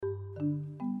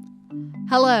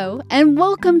Hello, and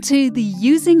welcome to the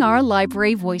Using Our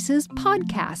Library Voices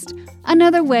podcast,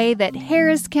 another way that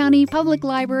Harris County Public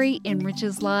Library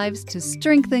enriches lives to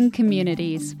strengthen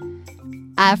communities.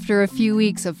 After a few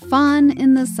weeks of fun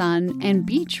in the sun and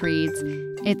beach reads,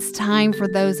 it's time for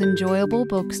those enjoyable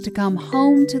books to come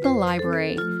home to the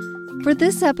library. For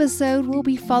this episode, we'll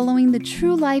be following the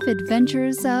true life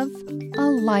adventures of a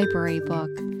library book.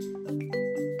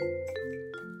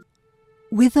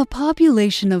 With a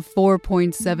population of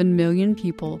 4.7 million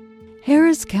people,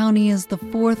 Harris County is the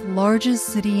fourth largest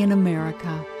city in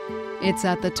America. It's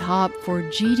at the top for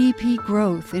GDP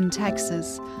growth in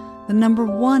Texas, the number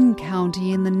one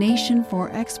county in the nation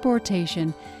for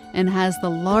exportation, and has the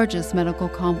largest medical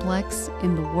complex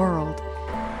in the world.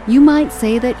 You might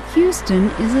say that Houston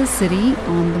is a city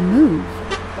on the move.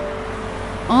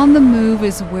 On the Move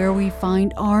is where we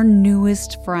find our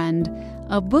newest friend,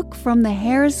 a book from the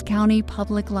Harris County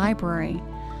Public Library.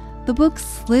 The book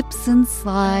slips and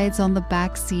slides on the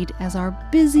back seat as our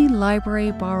busy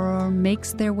library borrower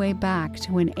makes their way back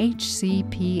to an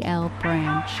HCPL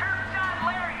branch.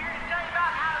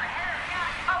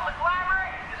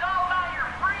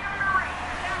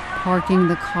 Parking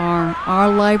the car,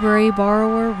 our library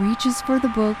borrower reaches for the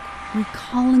book,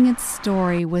 recalling its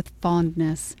story with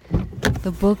fondness.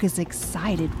 The book is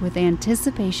excited with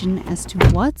anticipation as to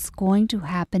what's going to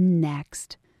happen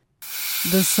next.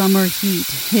 The summer heat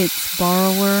hits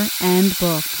borrower and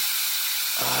book.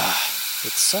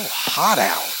 It's so hot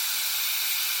out.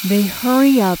 They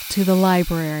hurry up to the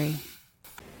library.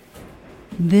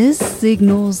 This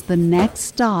signals the next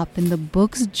stop in the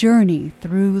book's journey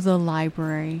through the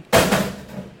library.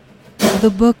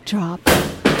 The book drop.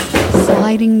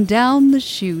 Sliding down the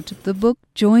chute, the book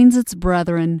joins its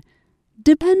brethren.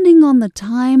 Depending on the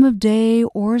time of day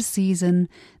or season,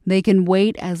 they can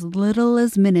wait as little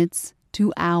as minutes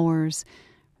to hours.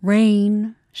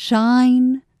 Rain,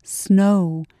 shine,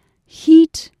 snow,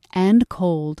 heat, and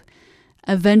cold.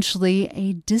 Eventually,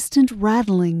 a distant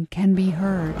rattling can be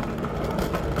heard.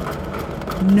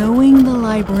 Knowing the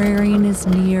librarian is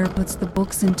near puts the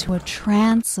books into a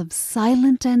trance of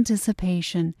silent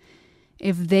anticipation.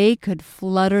 If they could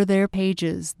flutter their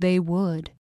pages, they would.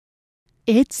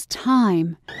 It's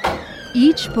time.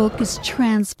 Each book is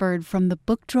transferred from the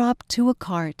book drop to a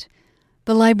cart.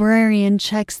 The librarian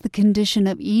checks the condition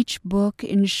of each book,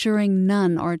 ensuring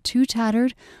none are too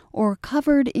tattered or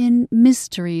covered in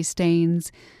mystery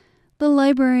stains. The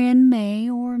librarian may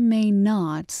or may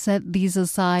not set these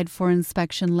aside for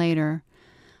inspection later.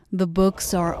 The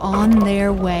books are on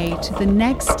their way to the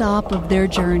next stop of their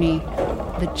journey,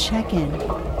 the check-in.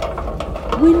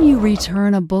 When you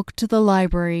return a book to the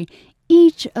library,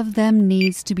 each of them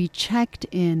needs to be checked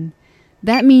in.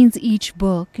 That means each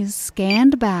book is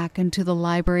scanned back into the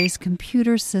library's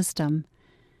computer system.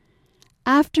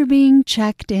 After being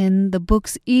checked in, the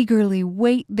books eagerly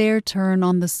wait their turn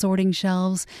on the sorting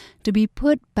shelves to be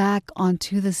put back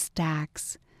onto the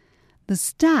stacks. The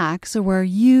stacks are where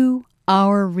you,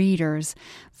 our readers,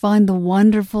 find the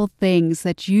wonderful things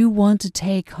that you want to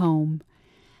take home.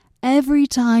 Every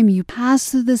time you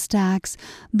pass through the stacks,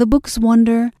 the books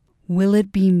wonder, will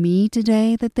it be me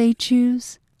today that they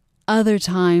choose? Other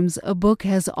times, a book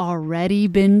has already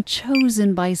been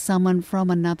chosen by someone from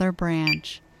another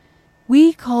branch.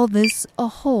 We call this a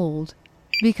hold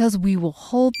because we will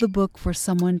hold the book for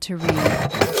someone to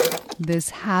read.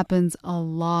 This happens a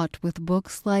lot with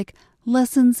books like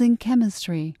Lessons in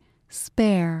Chemistry,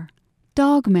 Spare,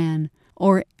 Dogman,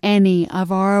 or any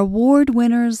of our award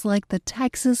winners like the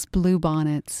Texas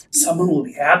Bluebonnets. Someone will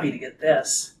be happy to get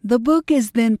this. The book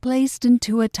is then placed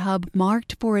into a tub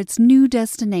marked for its new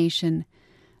destination.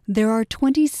 There are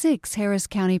 26 Harris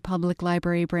County Public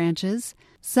Library branches,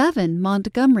 7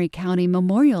 Montgomery County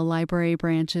Memorial Library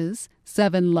branches,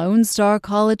 7 Lone Star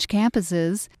College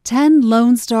campuses, 10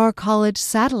 Lone Star College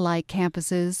satellite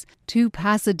campuses, 2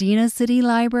 Pasadena City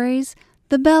libraries,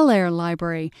 the Bel Air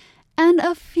Library, and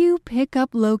a few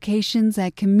pickup locations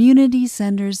at community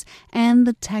centers and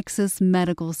the Texas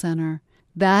Medical Center.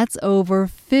 That's over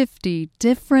 50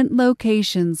 different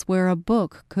locations where a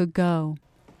book could go.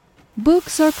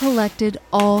 Books are collected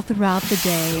all throughout the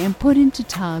day and put into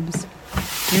tubs.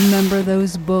 Remember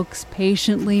those books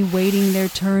patiently waiting their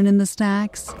turn in the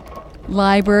stacks?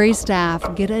 Library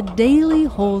staff get a daily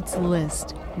holds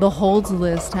list. The holds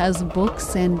list has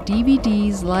books and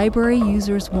DVDs library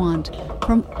users want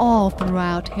from all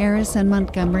throughout Harris and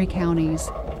Montgomery counties.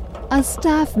 A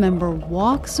staff member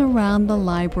walks around the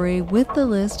library with the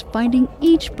list, finding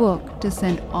each book to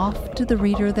send off to the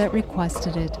reader that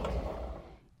requested it.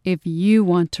 If you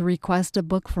want to request a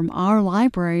book from our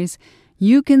libraries,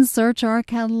 You can search our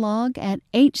catalog at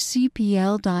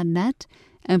hcpl.net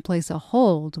and place a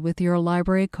hold with your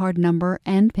library card number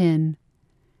and PIN.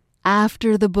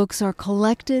 After the books are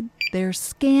collected, they're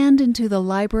scanned into the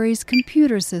library's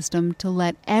computer system to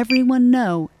let everyone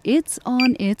know it's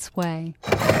on its way.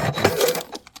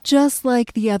 Just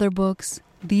like the other books,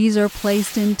 these are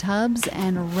placed in tubs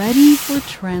and ready for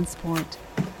transport.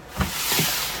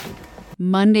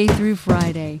 Monday through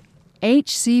Friday,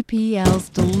 HCPL's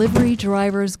delivery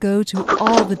drivers go to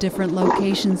all the different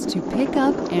locations to pick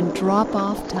up and drop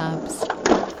off tubs.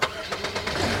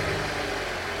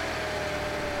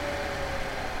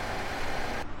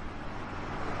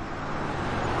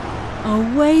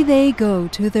 Away they go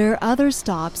to their other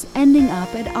stops, ending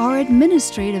up at our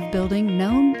administrative building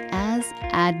known as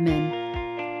Admin.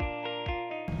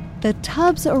 The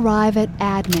tubs arrive at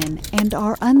Admin and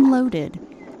are unloaded.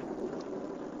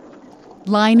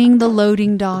 Lining the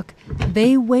loading dock,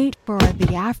 they wait for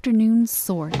the afternoon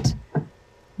sort.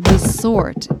 The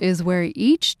sort is where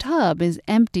each tub is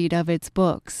emptied of its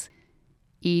books.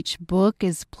 Each book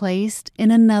is placed in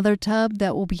another tub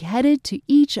that will be headed to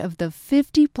each of the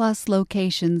 50-plus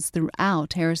locations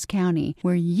throughout Harris County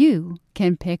where you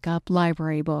can pick up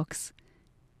library books.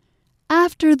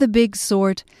 After the big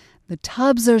sort, the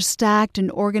tubs are stacked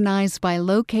and organized by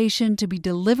location to be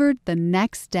delivered the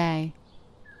next day.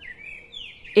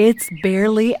 It's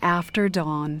barely after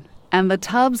dawn, and the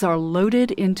tubs are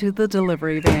loaded into the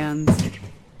delivery vans.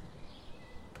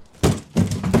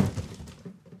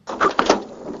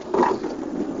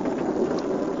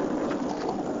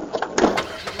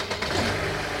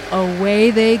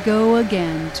 Away they go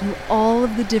again to all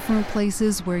of the different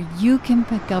places where you can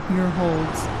pick up your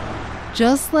holds.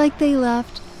 Just like they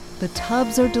left, the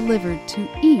tubs are delivered to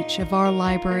each of our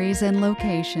libraries and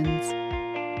locations.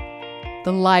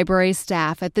 The library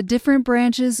staff at the different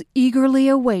branches eagerly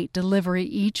await delivery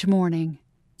each morning.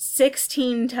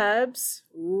 16 tubs?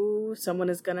 Ooh, someone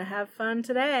is gonna have fun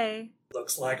today.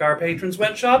 Looks like our patrons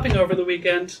went shopping over the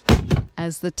weekend.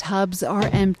 As the tubs are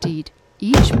emptied,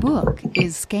 each book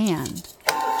is scanned.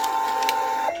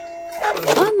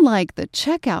 Unlike the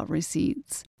checkout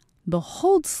receipts, the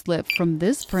hold slip from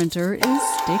this printer is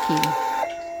sticky.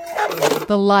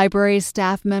 The library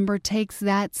staff member takes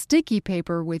that sticky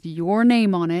paper with your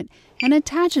name on it and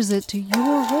attaches it to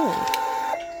your hold,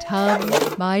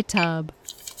 tub by tub,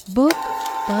 book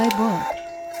by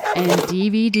book, and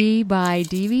DVD by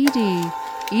DVD.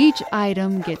 Each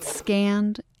item gets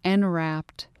scanned and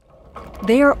wrapped.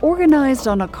 They are organized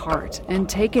on a cart and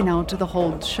taken out to the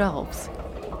hold shelves.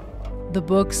 The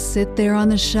books sit there on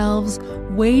the shelves,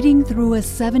 waiting through a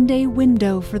 7-day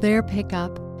window for their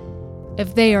pickup.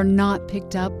 If they are not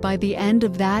picked up by the end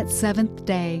of that 7th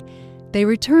day, they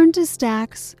return to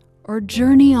stacks or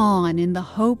journey on in the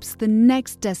hopes the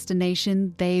next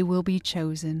destination they will be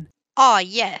chosen. Ah,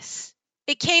 yes.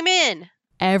 It came in.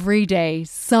 Every day,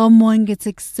 someone gets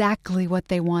exactly what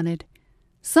they wanted.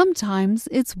 Sometimes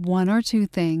it's one or two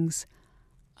things.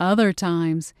 Other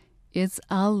times, it's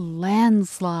a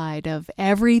landslide of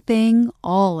everything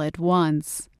all at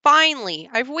once. Finally,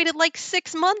 I've waited like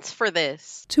 6 months for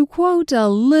this. To quote a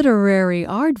literary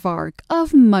aardvark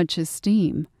of much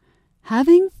esteem,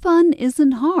 having fun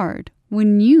isn't hard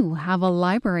when you have a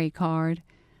library card.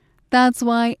 That's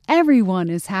why everyone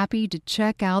is happy to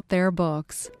check out their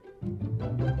books.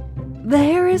 The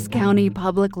Harris County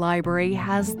Public Library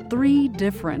has 3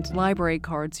 different library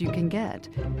cards you can get.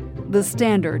 The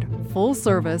standard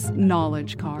full-service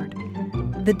knowledge card,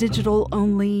 the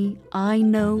digital-only I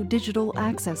Know Digital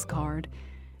Access card,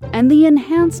 and the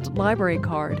enhanced library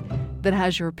card that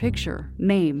has your picture,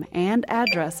 name, and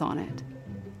address on it.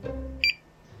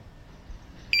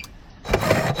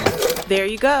 There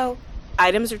you go.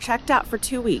 Items are checked out for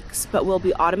 2 weeks, but will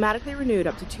be automatically renewed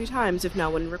up to 2 times if no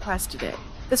one requested it.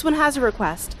 This one has a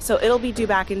request, so it'll be due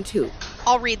back in 2.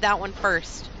 I'll read that one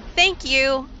first. Thank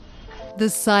you. The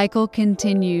cycle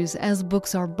continues as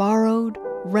books are borrowed,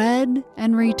 read,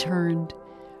 and returned.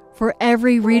 For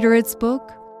every reader, its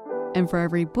book, and for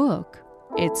every book,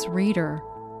 its reader.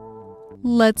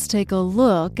 Let's take a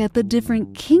look at the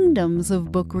different kingdoms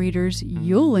of book readers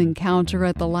you'll encounter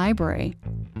at the library.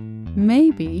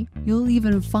 Maybe you'll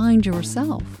even find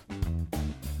yourself.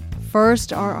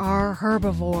 First are our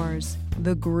herbivores,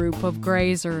 the group of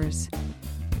grazers.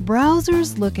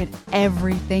 Browsers look at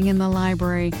everything in the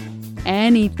library.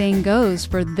 Anything goes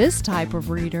for this type of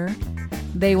reader.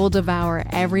 They will devour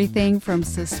everything from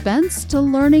suspense to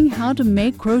learning how to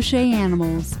make crochet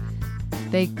animals.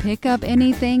 They pick up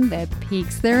anything that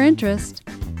piques their interest.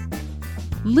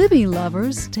 Libby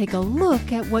lovers take a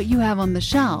look at what you have on the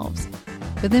shelves.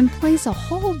 but then place a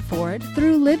hold for it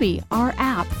through Libby, our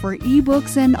app for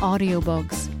ebooks and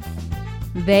audiobooks.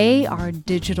 They are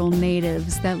digital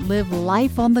natives that live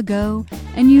life on the go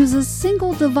and use a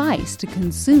single device to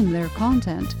consume their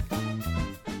content.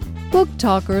 Book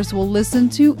Talkers will listen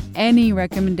to any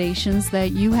recommendations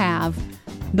that you have.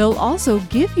 They'll also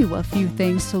give you a few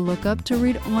things to look up to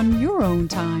read on your own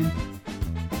time.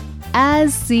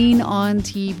 As seen on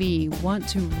TV, want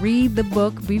to read the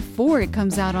book before it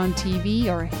comes out on TV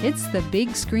or hits the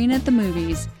big screen at the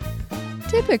movies.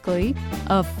 Typically,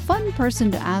 a fun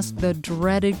person to ask the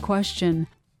dreaded question,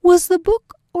 was the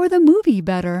book or the movie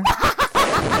better?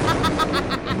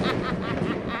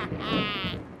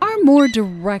 Our more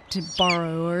direct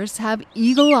borrowers have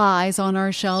eagle eyes on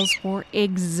our shelves for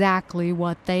exactly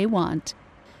what they want.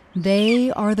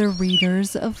 They are the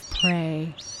readers of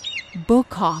prey.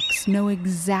 Book hawks know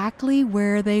exactly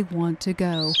where they want to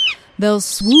go. They'll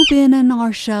swoop in on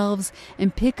our shelves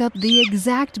and pick up the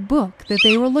exact book that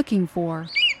they were looking for.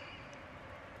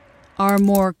 Our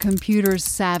more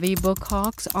computer-savvy book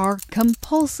hawks are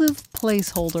compulsive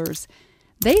placeholders.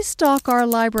 They stalk our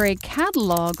library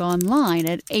catalog online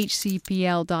at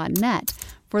hcpl.net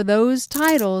for those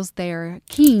titles they are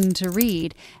keen to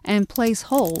read and place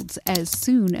holds as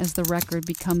soon as the record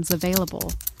becomes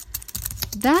available.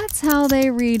 That's how they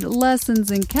read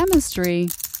lessons in chemistry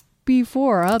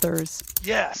before others.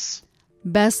 Yes.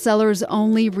 Bestsellers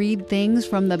only read things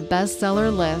from the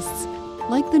bestseller lists,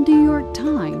 like the New York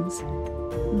Times.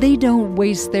 They don't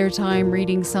waste their time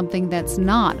reading something that's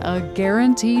not a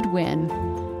guaranteed win.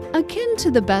 Akin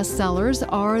to the bestsellers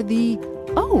are the,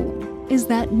 "Oh, is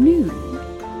that new?"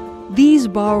 These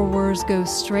borrowers go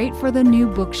straight for the new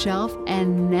bookshelf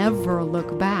and never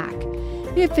look back.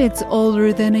 If it's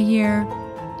older than a year,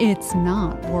 it's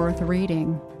not worth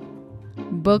reading.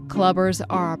 Book clubbers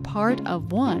are a part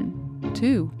of 1,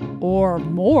 2, or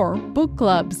more book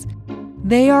clubs.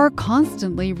 They are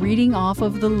constantly reading off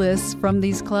of the lists from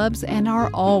these clubs and are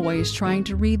always trying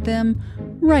to read them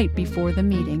right before the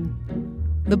meeting.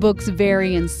 The books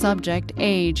vary in subject,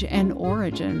 age, and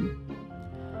origin.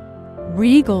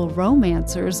 Regal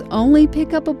romancers only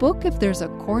pick up a book if there's a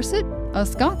corset, a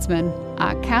Scotsman,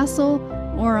 a castle,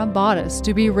 or a bodice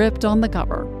to be ripped on the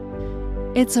cover.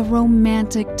 It's a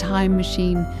romantic time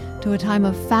machine to a time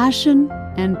of fashion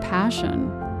and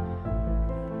passion.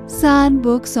 Sad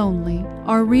books only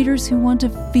are readers who want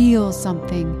to feel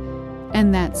something,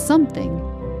 and that something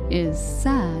is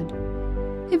sad.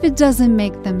 If it doesn't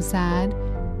make them sad,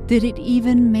 did it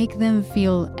even make them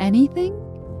feel anything?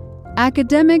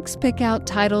 Academics pick out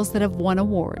titles that have won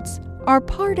awards, are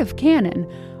part of canon,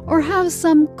 or have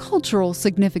some cultural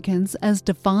significance as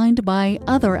defined by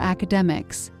other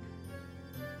academics.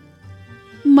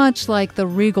 Much like the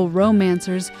Regal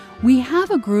romancers, we have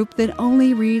a group that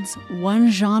only reads one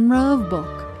genre of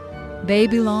book. They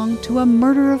belong to a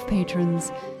murder of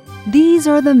patrons. These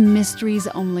are the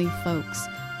mysteries-only folks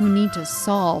who need to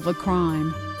solve a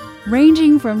crime.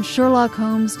 Ranging from Sherlock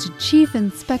Holmes to Chief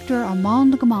Inspector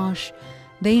Armand Gamache,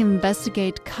 they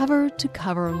investigate cover to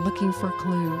cover looking for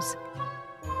clues.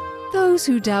 Those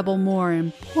who dabble more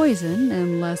in poison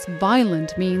and less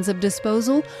violent means of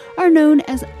disposal are known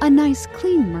as a nice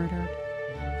clean murder.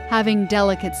 Having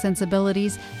delicate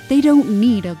sensibilities, they don't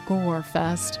need a gore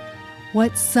fest.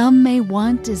 What some may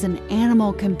want is an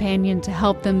animal companion to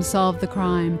help them solve the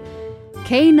crime.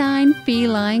 Canine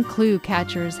feline clue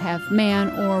catchers have man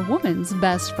or woman's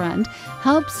best friend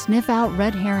help sniff out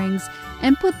red herrings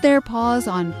and put their paws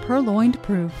on purloined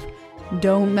proof.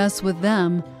 Don't mess with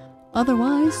them.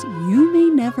 Otherwise, you may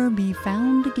never be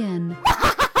found again.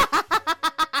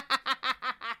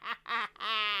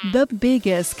 The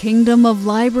biggest kingdom of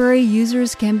library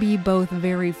users can be both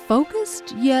very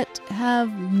focused, yet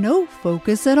have no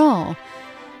focus at all.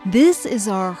 This is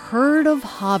our herd of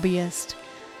hobbyists.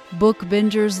 Book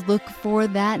bingers look for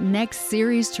that next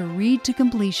series to read to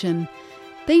completion.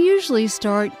 They usually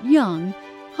start young,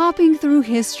 hopping through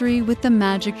history with the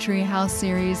Magic Tree House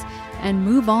series, and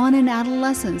move on in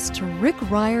adolescence to Rick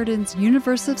Riordan's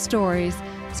universe of stories,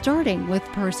 starting with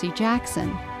Percy Jackson.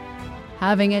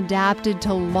 Having adapted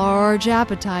to large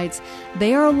appetites,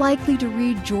 they are likely to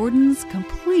read Jordan's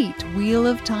complete Wheel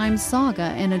of Time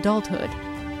saga in adulthood.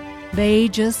 They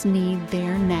just need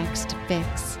their next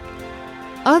fix.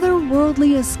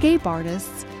 Otherworldly escape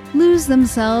artists lose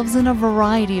themselves in a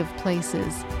variety of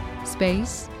places: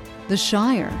 space, the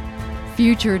Shire,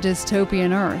 future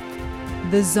dystopian Earth,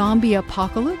 the zombie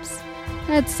apocalypse,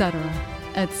 etc.,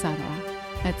 etc.,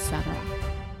 etc.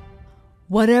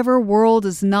 Whatever world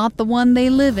is not the one they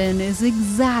live in is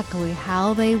exactly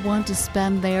how they want to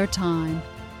spend their time.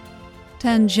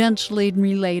 Tangentially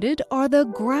related are the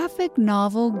graphic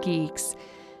novel geeks.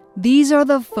 These are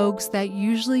the folks that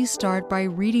usually start by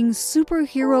reading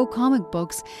superhero comic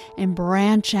books and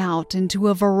branch out into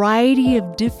a variety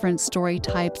of different story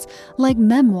types like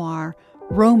memoir,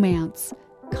 romance,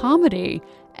 comedy,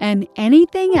 and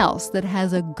anything else that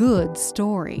has a good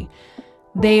story.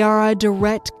 They are a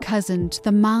direct cousin to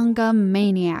the manga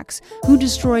maniacs who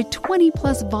destroy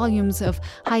 20-plus volumes of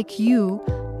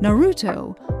Haikyuu,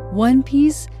 Naruto, One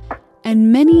Piece,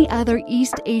 and many other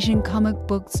East Asian comic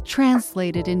books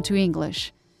translated into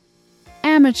English.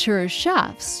 Amateur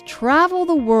chefs travel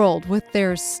the world with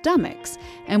their stomachs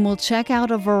and will check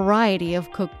out a variety of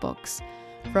cookbooks,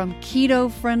 from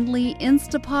keto-friendly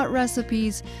Instapot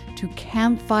recipes to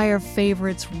campfire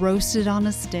favorites roasted on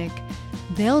a stick.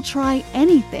 They'll try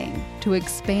anything to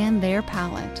expand their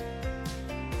palate.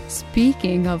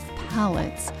 Speaking of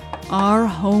palettes, our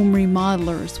home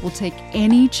remodelers will take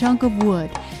any chunk of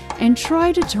wood and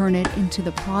try to turn it into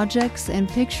the projects and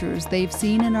pictures they've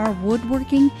seen in our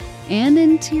woodworking and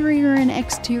interior and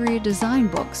exterior design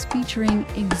books featuring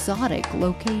exotic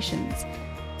locations.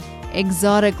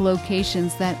 Exotic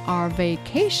locations that our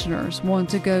vacationers want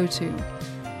to go to.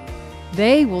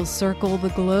 They will circle the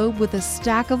globe with a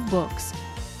stack of books: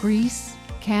 Greece,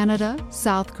 Canada,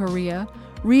 South Korea,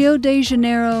 Rio de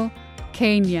Janeiro,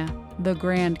 Kenya, the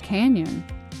Grand Canyon.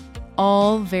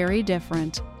 All very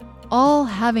different, all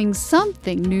having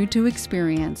something new to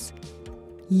experience.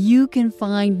 You can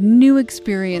find new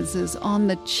experiences on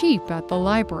the cheap at the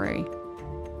library.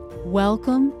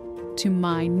 Welcome to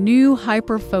my new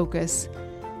hyper-focus.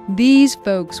 These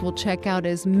folks will check out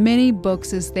as many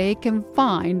books as they can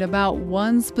find about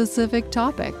one specific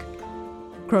topic.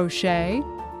 Crochet,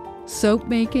 soap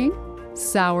making,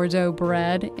 sourdough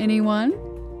bread, anyone?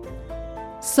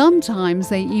 Sometimes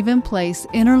they even place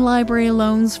interlibrary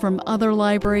loans from other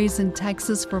libraries in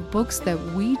Texas for books that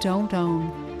we don't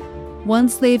own.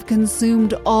 Once they've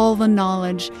consumed all the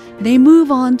knowledge, they move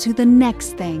on to the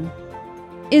next thing.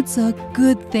 It's a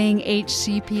good thing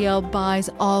HCPL buys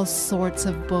all sorts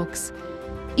of books,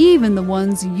 even the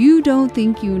ones you don't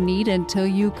think you need until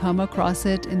you come across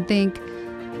it and think,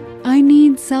 I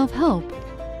need self-help.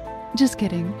 Just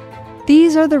kidding.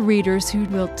 These are the readers who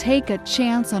will take a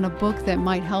chance on a book that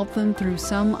might help them through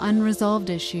some unresolved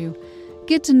issue,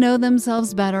 get to know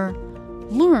themselves better,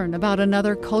 learn about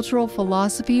another cultural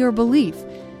philosophy or belief,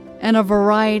 and a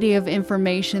variety of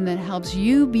information that helps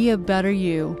you be a better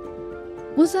you.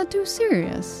 Was that too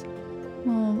serious?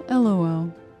 Well,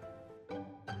 LOL.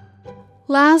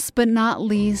 Last but not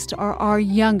least are our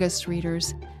youngest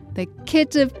readers, the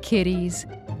kit of kitties.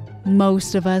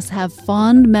 Most of us have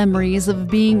fond memories of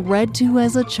being read to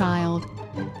as a child.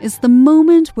 It's the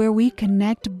moment where we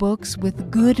connect books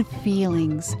with good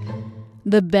feelings.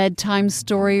 The bedtime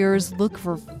storyers look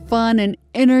for fun and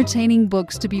entertaining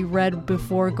books to be read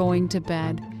before going to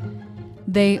bed.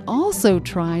 They also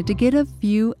try to get a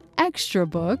few extra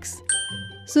books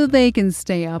so they can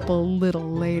stay up a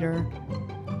little later.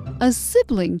 A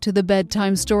sibling to the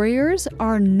bedtime storyers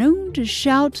are known to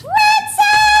shout,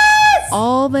 "Princess!"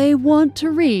 All they want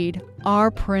to read are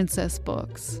princess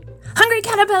books. Hungry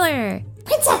caterpillar!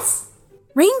 Princess!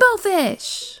 Rainbow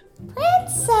fish!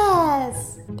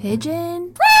 Princess!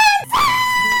 Pigeon?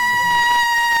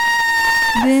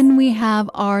 Then we have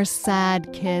our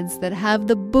sad kids that have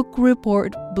the book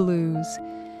report blues.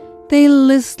 They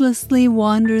listlessly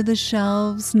wander the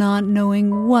shelves, not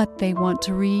knowing what they want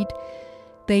to read.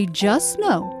 They just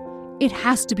know it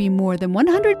has to be more than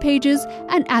 100 pages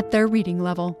and at their reading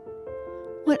level.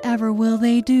 Whatever will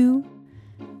they do?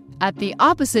 At the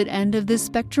opposite end of this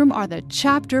spectrum are the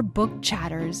chapter book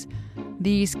chatters.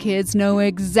 These kids know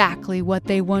exactly what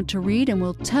they want to read and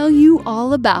will tell you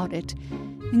all about it,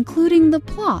 including the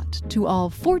plot to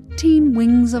all 14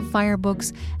 Wings of Fire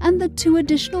books and the 2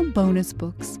 additional bonus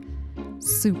books.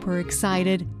 Super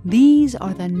excited, these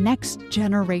are the next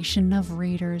generation of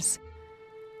readers.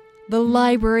 The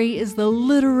library is the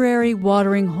literary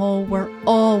watering hole where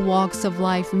all walks of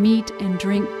life meet and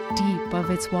drink deep of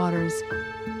its waters.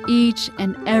 Each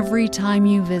and every time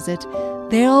you visit,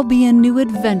 there'll be a new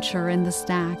adventure in the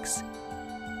stacks.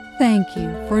 Thank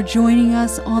you for joining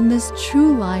us on this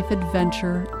true life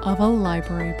adventure of a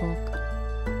library book.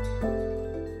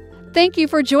 Thank you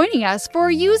for joining us for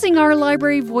using our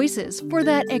library voices for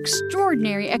that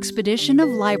extraordinary expedition of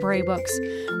library books.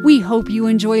 We hope you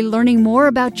enjoy learning more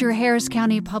about your Harris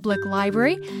County Public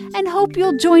Library and hope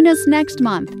you'll join us next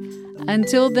month.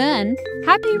 Until then,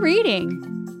 happy reading!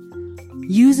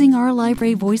 Using Our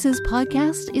Library Voices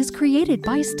podcast is created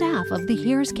by staff of the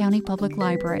Harris County Public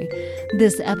Library.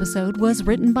 This episode was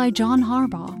written by John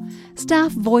Harbaugh.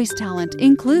 Staff voice talent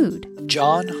include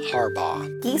John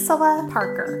Harbaugh, Gisela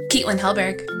Parker, Caitlin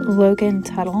Hellberg, Logan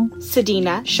Tuttle,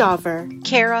 Sedina Shaver,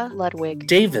 Kara Ludwig,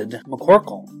 David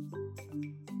McCorkle,